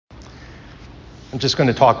I'm just going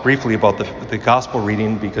to talk briefly about the gospel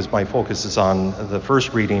reading because my focus is on the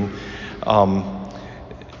first reading.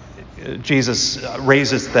 Jesus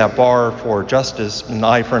raises that bar for justice, an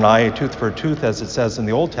eye for an eye, a tooth for a tooth, as it says in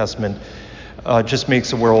the Old Testament, just makes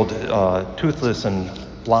the world toothless and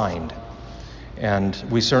blind. And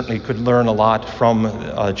we certainly could learn a lot from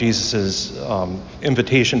Jesus'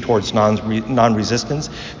 invitation towards non-resistance.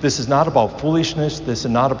 This is not about foolishness. This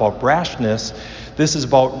is not about brashness. This is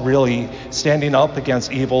about really standing up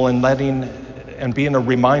against evil and being a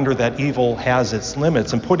reminder that evil has its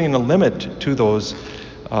limits and putting a limit to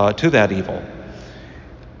that evil.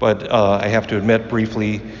 But I have to admit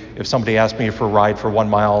briefly, if somebody asks me for a ride for 1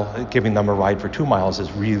 mile, giving them a ride for 2 miles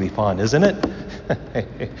is really fun, isn't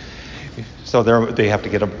it? So they have to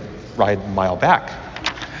get a ride a mile back.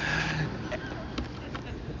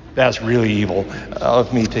 That's really evil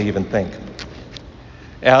of me to even think.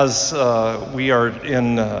 As we are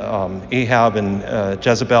in Ahab and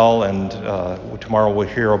Jezebel, and tomorrow we'll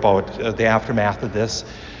hear about the aftermath of this,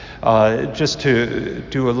 just to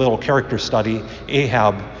do a little character study,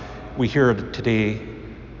 Ahab, we hear today,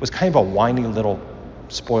 was kind of a whiny little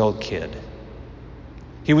spoiled kid.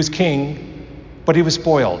 He was king, but he was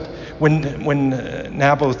spoiled. When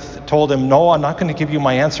Naboth told him, no, I'm not going to give you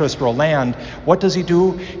my ancestral land, what does he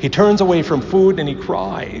do? He turns away from food and he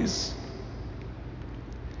cries.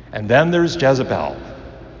 And then there's Jezebel.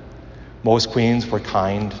 Most queens were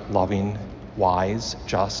kind, loving, wise,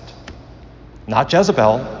 just. Not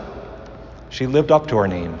Jezebel. She lived up to her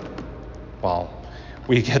name. Well,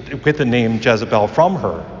 we get the name Jezebel from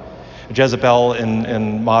her. Jezebel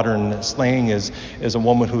in modern slang is a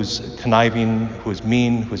woman who's conniving, who's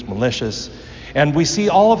mean, who's malicious. And we see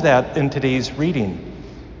all of that in today's reading.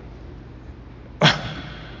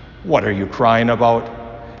 What are you crying about?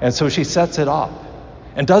 And so she sets it up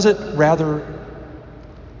and does it rather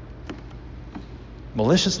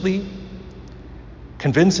maliciously,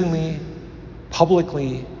 convincingly,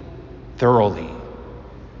 publicly, thoroughly.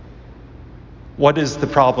 What is the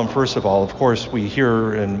problem, first of all? Of course, we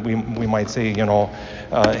hear and we might say,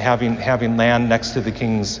 having land next to the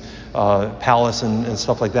king's palace and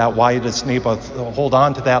stuff like that. Why does Naboth hold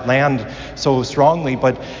on to that land so strongly?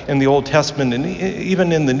 But in the Old Testament, and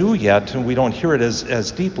even in the New yet, we don't hear it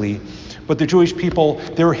as deeply, but the Jewish people,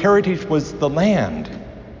 their heritage was the land.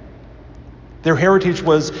 Their heritage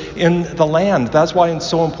was in the land. That's why it's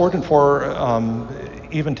so important for,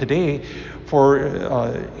 even today, for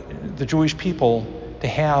the Jewish people to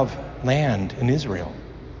have land in Israel.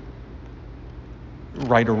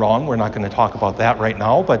 Right or wrong, we're not going to talk about that right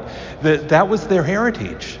now, but that was their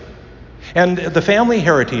heritage. And the family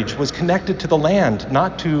heritage was connected to the land,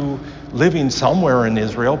 not to living somewhere in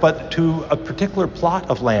Israel, but to a particular plot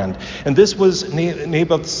of land. And this was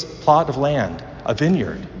Naboth's plot of land, a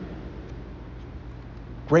vineyard.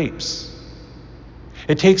 Grapes.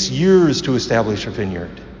 It takes years to establish a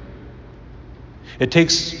vineyard. It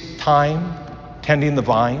takes time tending the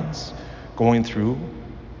vines, going through,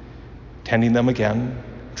 tending them again,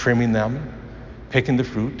 trimming them, picking the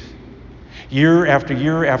fruit, year after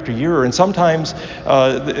year after year. And sometimes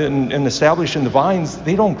in establishing the vines,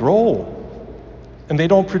 they don't grow and they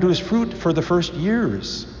don't produce fruit for the first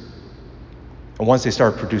years. And once they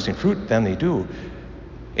start producing fruit, then they do.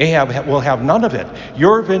 Ahab will have none of it.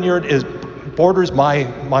 Your vineyard borders my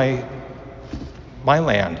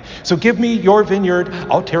land. So give me your vineyard,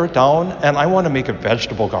 I'll tear it down, and I want to make a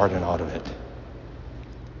vegetable garden out of it.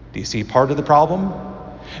 Do you see part of the problem?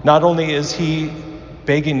 Not only is he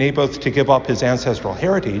begging Naboth to give up his ancestral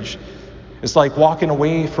heritage, it's like walking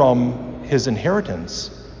away from his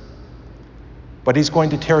inheritance, but he's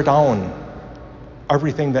going to tear down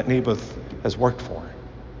everything that Naboth has worked for.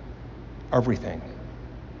 Everything.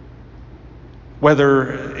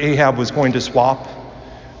 Whether Ahab was going to swap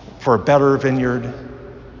for a better vineyard,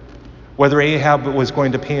 whether Ahab was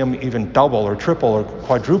going to pay him even double or triple or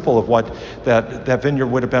quadruple of what that vineyard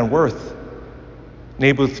would have been worth,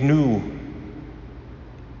 Naboth knew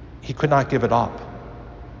he could not give it up.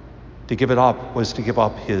 To give it up was to give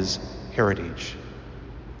up his heritage,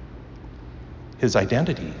 his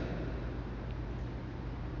identity.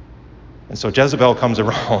 And so Jezebel comes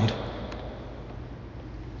around.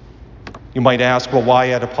 You might ask, well,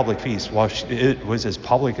 why at a public feast? Well, it was as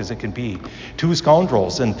public as it can be. Two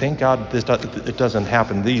scoundrels, and thank God it doesn't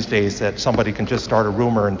happen these days that somebody can just start a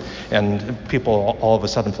rumor and people all of a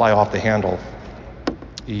sudden fly off the handle.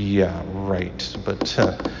 Yeah, right. But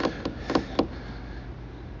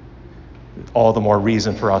all the more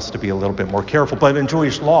reason for us to be a little bit more careful. But in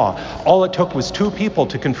Jewish law, all it took was two people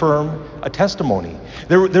to confirm a testimony.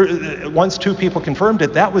 Once two people confirmed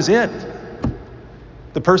it, that was it.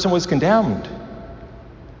 The person was condemned.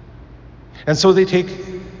 And so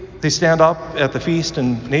they stand up at the feast,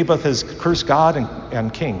 and Naboth has cursed God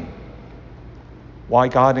and king. Why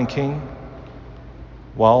God and king?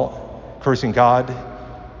 Well, cursing God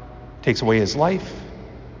takes away his life.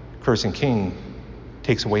 Cursing king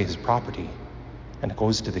takes away his property, and it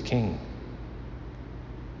goes to the king.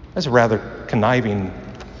 That's a rather conniving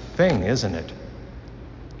thing, isn't it?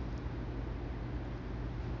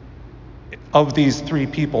 Of these three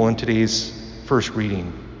people in today's first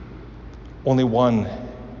reading, only one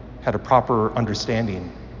had a proper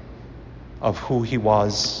understanding of who he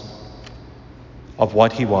was, of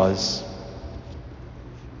what he was,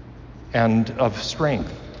 and of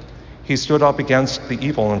strength. He stood up against the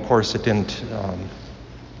evil, and of course it didn't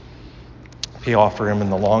pay off for him in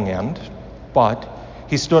the long end, but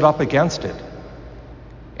he stood up against it.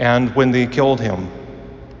 And when they killed him,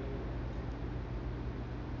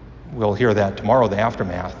 we'll hear that tomorrow, the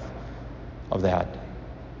aftermath of that.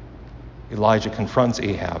 Elijah confronts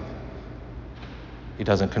Ahab. He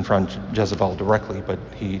doesn't confront Jezebel directly, but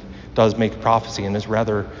he does make a prophecy, and is a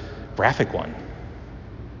rather graphic one.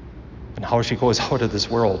 And how she goes out of this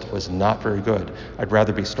world was not very good. I'd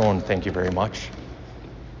rather be stoned, thank you very much.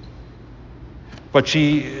 But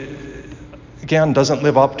she, again, doesn't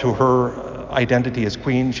live up to her identity as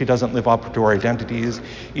queen. She doesn't live up to her identities,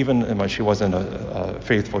 even when she wasn't a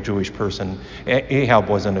faithful Jewish person. Ahab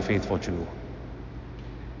wasn't a faithful Jew.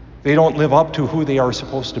 They don't live up to who they are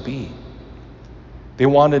supposed to be. They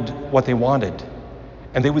wanted what they wanted,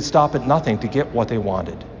 and they would stop at nothing to get what they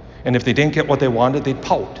wanted. And if they didn't get what they wanted, they'd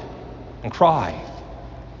pout and cry.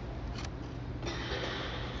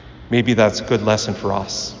 Maybe that's a good lesson for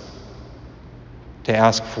us, to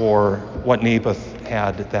ask for what Naboth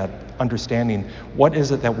had, that understanding. What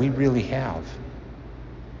is it that we really have?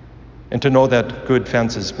 And to know that good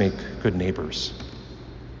fences make good neighbors.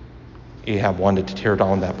 Ahab wanted to tear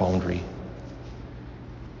down that boundary.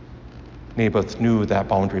 Naboth knew that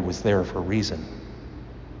boundary was there for a reason.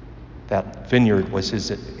 That vineyard was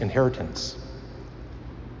his inheritance.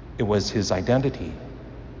 It was his identity.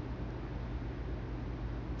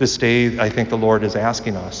 This day, I think the Lord is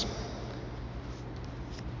asking us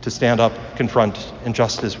to stand up, confront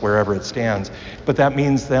injustice wherever it stands. But that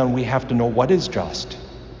means then we have to know what is just.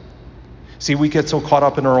 See, we get so caught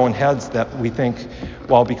up in our own heads that we think,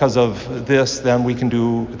 well, because of this, then we can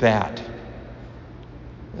do that.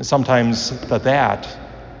 And sometimes that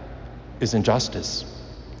is injustice.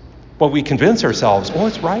 But we convince ourselves, oh,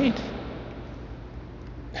 it's right.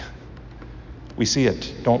 We see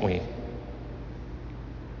it, don't we?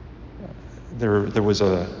 There was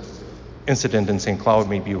a incident in St. Cloud,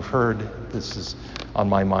 maybe you've heard. This is on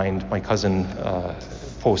my mind. My cousin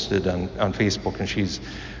posted on Facebook, and she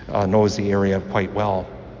knows the area quite well.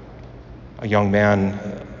 A young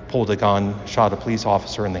man pulled a gun, shot a police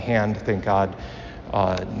officer in the hand. Thank God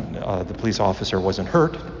the police officer wasn't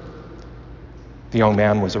hurt. The young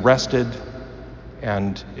man was arrested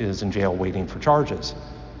and is in jail waiting for charges.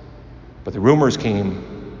 But the rumors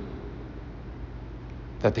came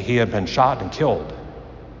that he had been shot and killed.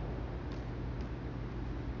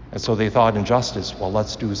 And so they thought, in justice, well,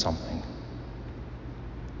 let's do something.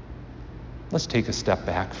 Let's take a step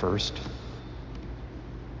back first.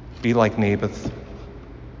 Be like Naboth.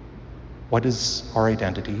 What is our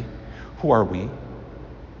identity? Who are we?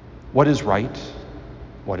 What is right?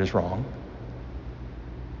 What is wrong?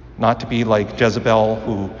 Not to be like Jezebel,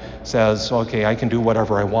 who says, okay, I can do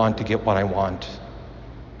whatever I want to get what I want,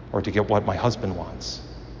 or to get what my husband wants,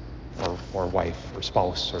 or wife, or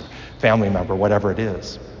spouse, or family member, whatever it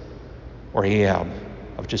is. Or Ahab,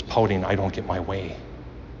 of just pouting, I don't get my way.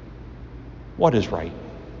 What is right?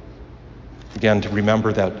 Again, to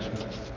remember that